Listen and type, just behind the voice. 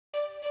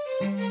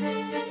It's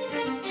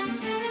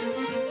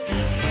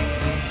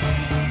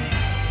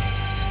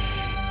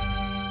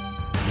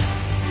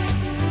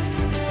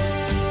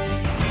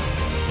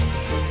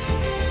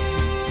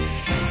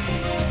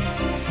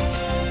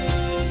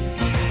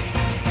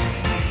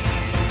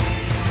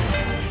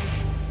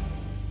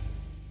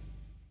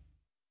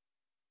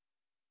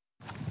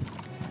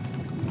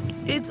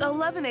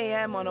 11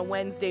 a.m. on a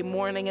Wednesday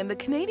morning, and the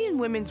Canadian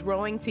women's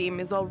rowing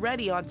team is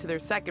already on to their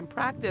second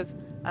practice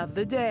of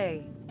the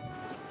day.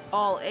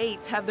 All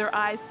 8 have their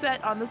eyes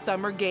set on the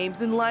Summer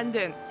Games in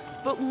London,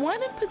 but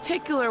one in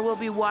particular will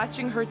be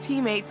watching her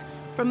teammates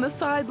from the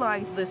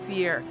sidelines this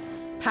year.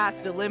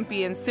 Past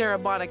Olympian Sarah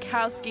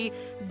Bonikowsky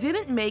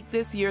didn't make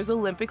this year's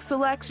Olympic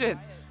selection,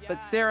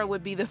 but Sarah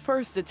would be the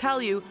first to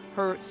tell you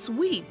her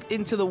sweep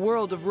into the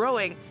world of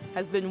rowing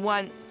has been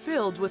one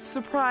filled with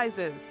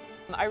surprises.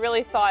 I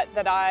really thought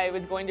that I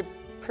was going to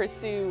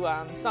pursue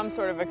some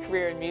sort of a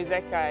career in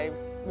music. I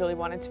really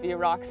wanted to be a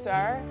rock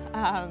star.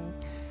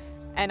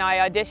 And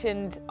I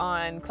auditioned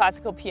on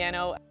classical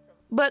piano.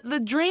 But the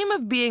dream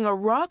of being a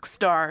rock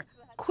star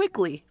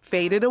quickly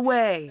faded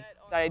away.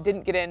 I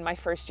didn't get in my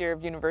first year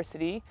of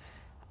university,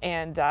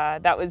 and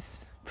that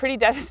was pretty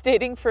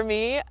devastating for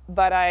me,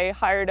 but I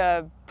hired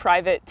a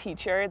private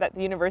teacher that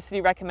the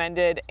university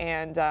recommended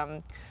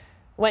and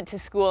went to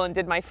school and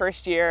did my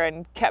first year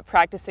and kept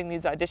practicing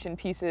these audition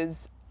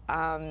pieces.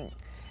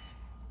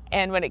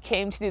 And when it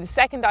came to do the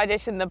second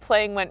audition, the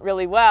playing went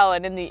really well.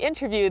 And in the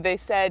interview, they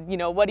said, you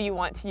know, what do you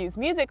want to use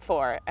music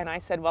for? And I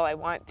said, well, I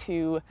want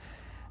to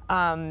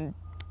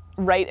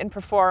write and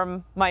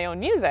perform my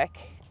own music.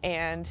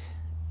 And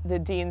the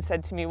dean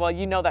said to me, well,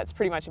 you know that's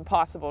pretty much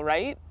impossible,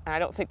 right? I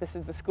don't think this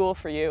is the school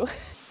for you.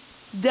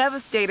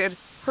 Devastated,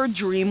 her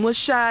dream was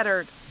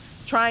shattered.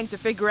 Trying to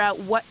figure out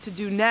what to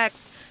do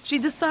next, she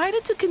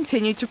decided to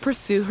continue to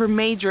pursue her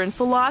major in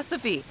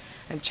philosophy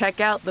and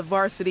check out the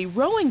varsity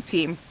rowing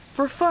team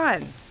for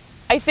fun.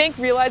 I think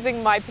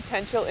realizing my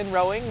potential in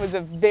rowing was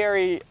a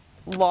very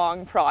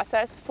long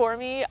process for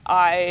me.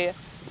 I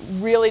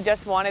really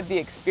just wanted the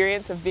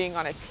experience of being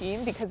on a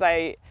team because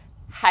I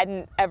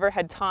hadn't ever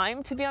had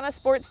time to be on a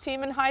sports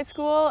team in high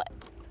school.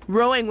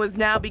 Rowing was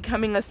now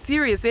becoming a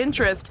serious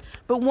interest,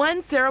 but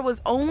one Sarah was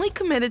only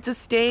committed to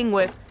staying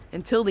with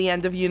until the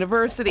end of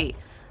university.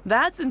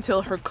 That's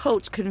until her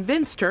coach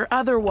convinced her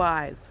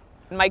otherwise.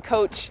 My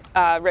coach,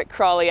 Rick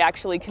Crawley,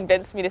 actually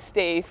convinced me to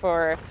stay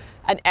for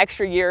an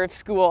extra year of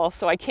school.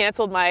 So I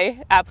canceled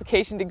my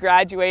application to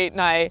graduate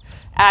and I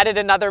added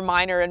another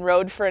minor and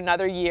rowed for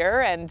another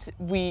year. And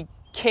we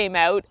came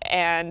out,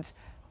 and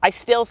I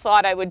still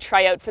thought I would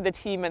try out for the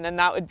team and then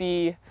that would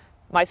be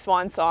my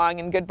swan song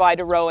and goodbye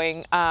to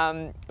rowing.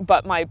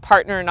 But my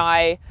partner and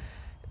I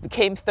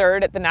came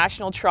third at the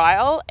national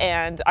trial,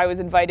 and I was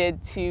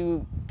invited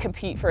to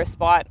compete for a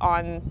spot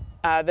on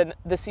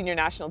the senior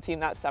national team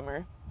that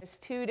summer. There's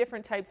 2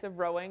 different types of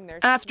rowing.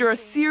 After a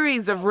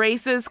series of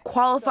races,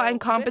 qualifying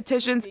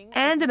competitions,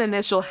 and an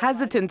initial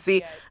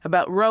hesitancy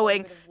about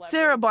rowing,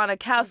 Sarah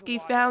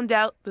Bonikowsky found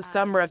out the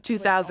summer of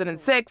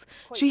 2006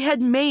 she had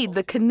made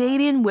the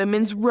Canadian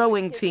women's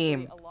rowing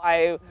team.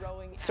 I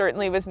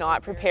certainly was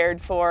not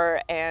prepared for,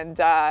 and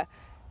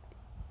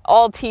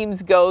all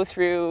teams go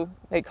through,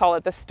 they call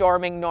it the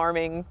storming,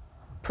 norming,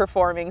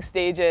 performing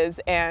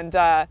stages, and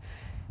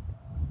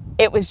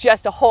it was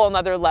just a whole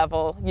nother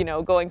level, you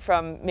know, going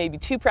from maybe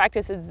 2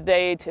 practices a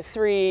day to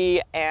 3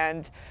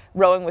 and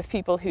rowing with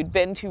people who'd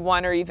been to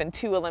 1 or even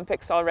 2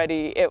 Olympics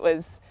already. It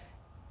was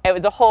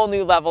a whole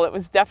new level. It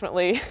was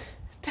definitely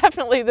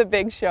the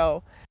big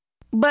show.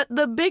 But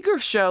the bigger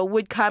show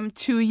would come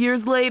 2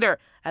 years later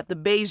at the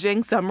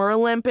Beijing Summer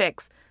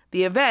Olympics,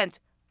 the event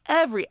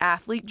every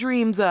athlete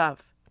dreams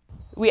of.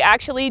 We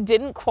actually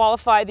didn't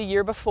qualify the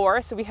year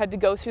before, so we had to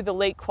go through the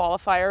late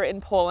qualifier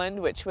in Poland,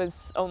 which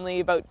was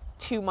only about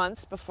 2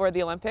 months before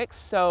the Olympics.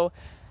 So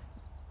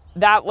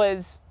that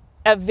was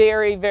a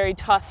very, very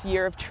tough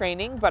year of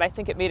training, but I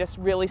think it made us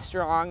really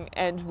strong.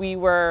 And we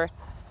won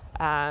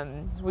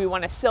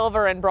a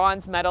silver and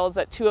bronze medals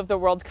at 2 of the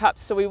World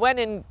Cups. So we went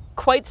in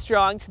quite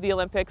strong to the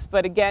Olympics,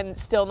 but again,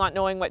 still not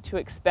knowing what to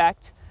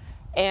expect.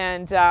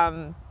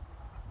 And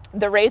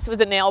the race was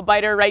a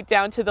nail-biter right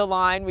down to the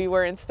line. We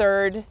were in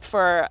 3rd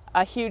for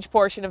a huge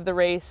portion of the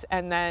race,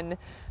 and then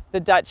the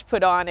Dutch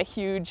put on a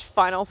huge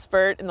final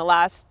spurt in the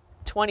last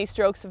 20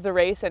 strokes of the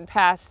race and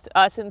passed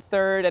us in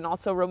 3rd and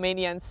also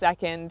Romania in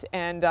 2nd.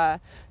 And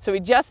so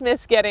we just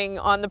missed getting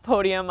on the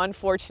podium,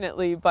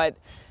 unfortunately, but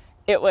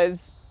it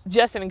was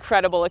just an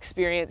incredible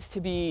experience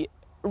to be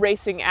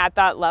racing at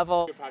that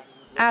level.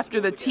 After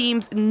the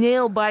team's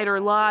nail-biter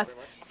loss,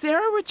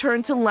 Sarah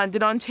returned to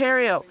London,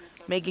 Ontario,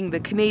 making the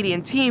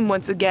Canadian team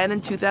once again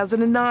in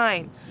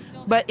 2009.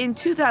 But in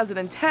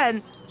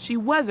 2010, she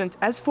wasn't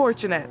as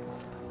fortunate.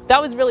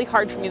 That was really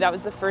hard for me. That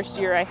was the first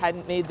year I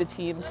hadn't made the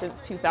team since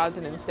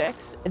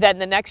 2006. Then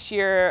the next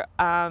year,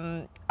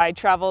 I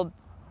traveled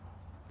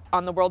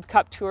on the World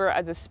Cup tour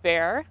as a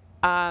spare.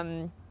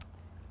 And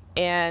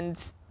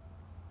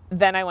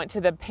then I went to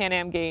the Pan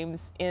Am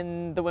Games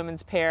in the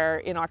women's pair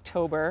in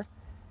October.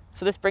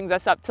 So this brings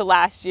us up to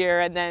last year.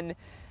 And then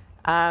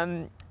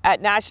At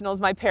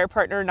Nationals, my pair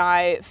partner and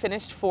I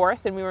finished 4th,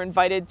 and we were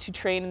invited to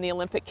train in the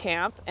Olympic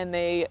camp, and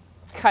they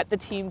cut the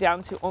team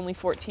down to only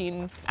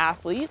 14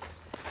 athletes.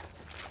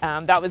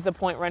 That was the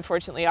point where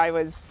unfortunately I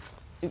was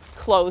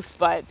close,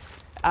 but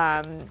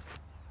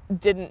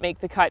didn't make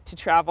the cut to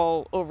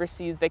travel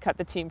overseas. They cut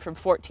the team from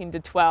 14 to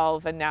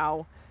 12, and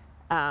now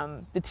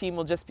the team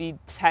will just be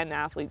 10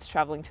 athletes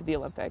traveling to the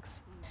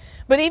Olympics.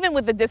 But even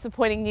with the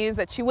disappointing news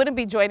that she wouldn't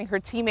be joining her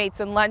teammates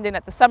in London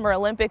at the Summer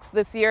Olympics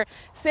this year,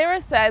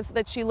 Sarah says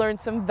that she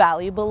learned some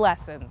valuable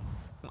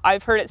lessons.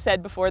 I've heard it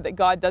said before that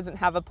God doesn't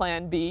have a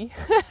plan B.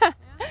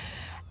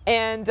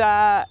 And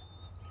I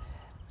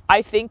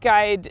think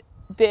I'd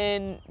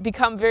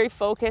become very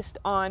focused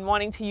on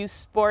wanting to use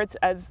sports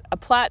as a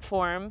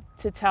platform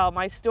to tell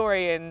my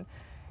story. And,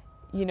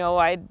 you know,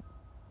 I'd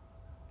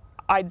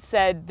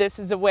said this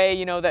is a way,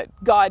 you know, that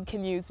God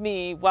can use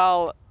me.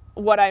 Well,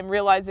 what I'm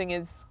realizing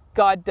is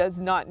God does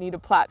not need a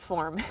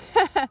platform.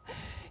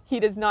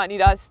 He does not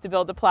need us to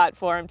build a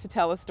platform to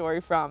tell a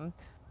story from.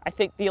 I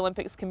think the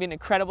Olympics can be an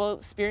incredible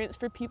experience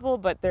for people,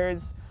 but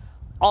there's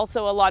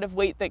also a lot of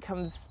weight that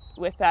comes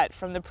with that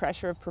from the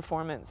pressure of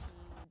performance.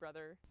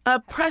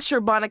 A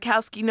pressure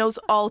Bonikowsky knows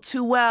all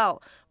too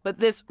well, but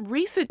this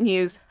recent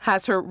news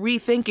has her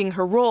rethinking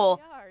her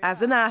role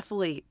as an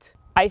athlete.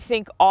 I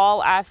think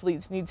all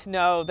athletes need to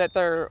know that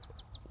their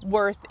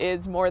worth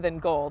is more than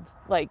gold.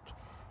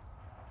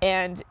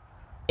 And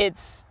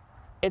it's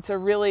a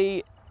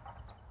really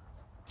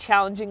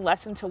challenging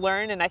lesson to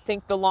learn, and I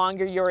think the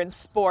longer you're in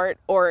sport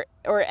or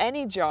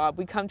any job,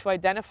 we come to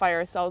identify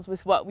ourselves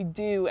with what we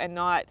do and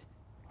not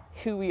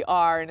who we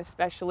are, and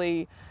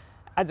especially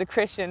as a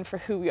Christian for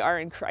who we are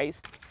in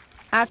Christ.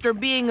 After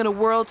being in a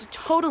world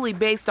totally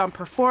based on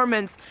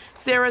performance,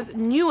 Sarah's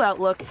new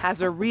outlook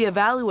has her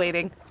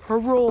reevaluating her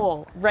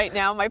role. Right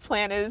now my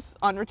plan is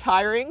on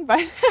retiring,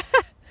 but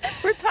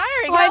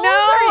Retiring? I know,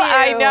 How old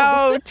are you? I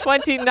know,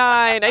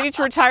 29. I need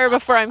to retire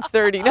before I'm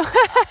 30. No.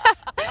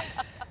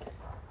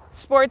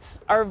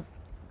 Sports are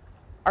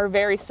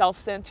very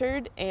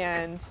self-centered,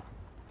 and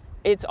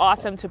it's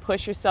awesome to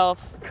push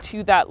yourself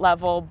to that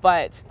level,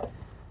 but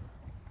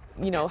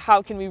you know,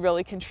 how can we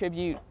really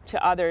contribute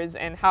to others,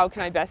 and how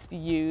can I best be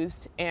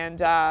used?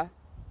 And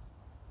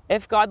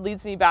if God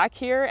leads me back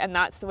here and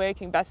that's the way I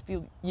can best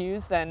be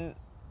used, then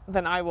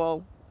I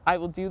will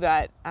do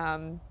that.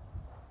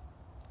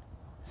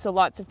 So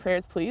lots of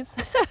prayers, please.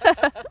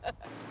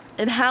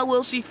 And how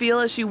will she feel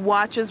as she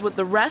watches with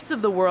the rest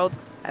of the world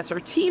as her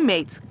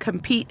teammates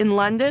compete in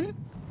London?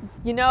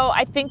 You know,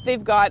 I think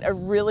they've got a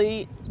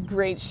really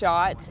great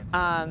shot,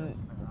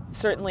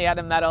 certainly at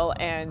a medal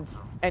and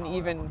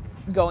even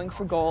going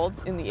for gold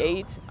in the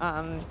 8.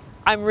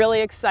 I'm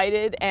really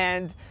excited,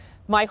 and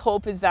my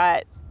hope is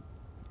that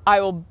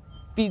I will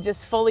be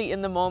just fully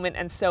in the moment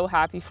and so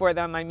happy for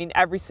them. I mean,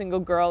 every single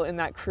girl in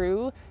that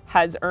crew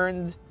has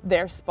earned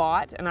their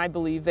spot, and I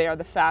believe they are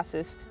the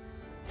fastest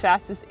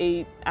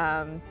 8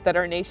 that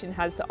our nation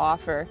has to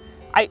offer.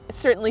 I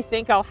certainly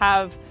think I'll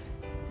have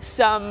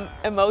some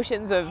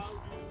emotions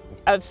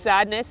of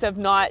sadness of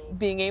not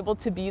being able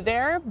to be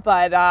there,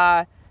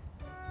 but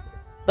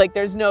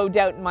there's no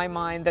doubt in my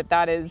mind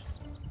that is,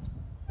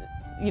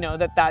 you know,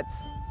 that's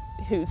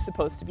who's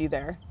supposed to be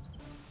there.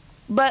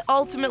 But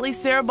ultimately,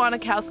 Sarah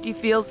Bonikowsky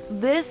feels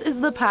this is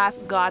the path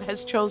God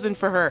has chosen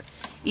for her,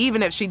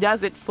 even if she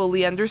doesn't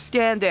fully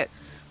understand it.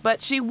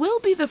 But she will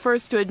be the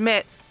first to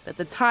admit that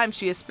the time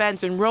she has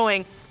spent in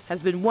rowing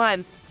has been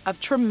one of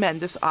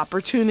tremendous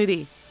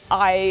opportunity.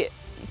 I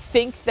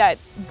think that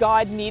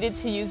God needed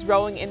to use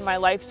rowing in my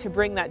life to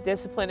bring that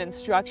discipline and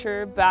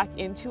structure back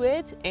into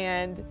it,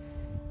 and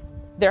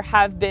there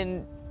have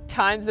been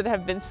times that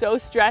have been so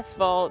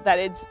stressful that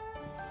it's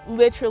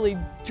literally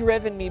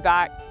driven me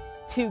back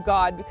to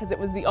God, because it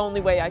was the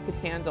only way I could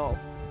handle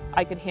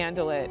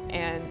it.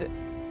 And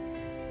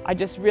I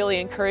just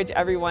really encourage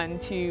everyone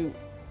to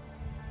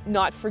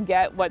not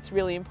forget what's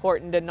really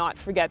important, and not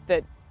forget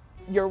that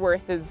your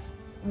worth is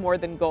more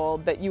than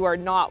gold, that you are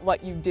not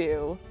what you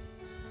do.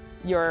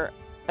 You're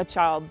a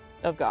child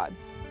of God.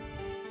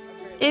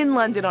 In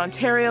London,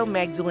 Ontario,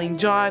 Magdalene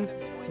John,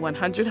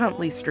 100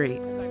 Huntley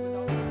Street.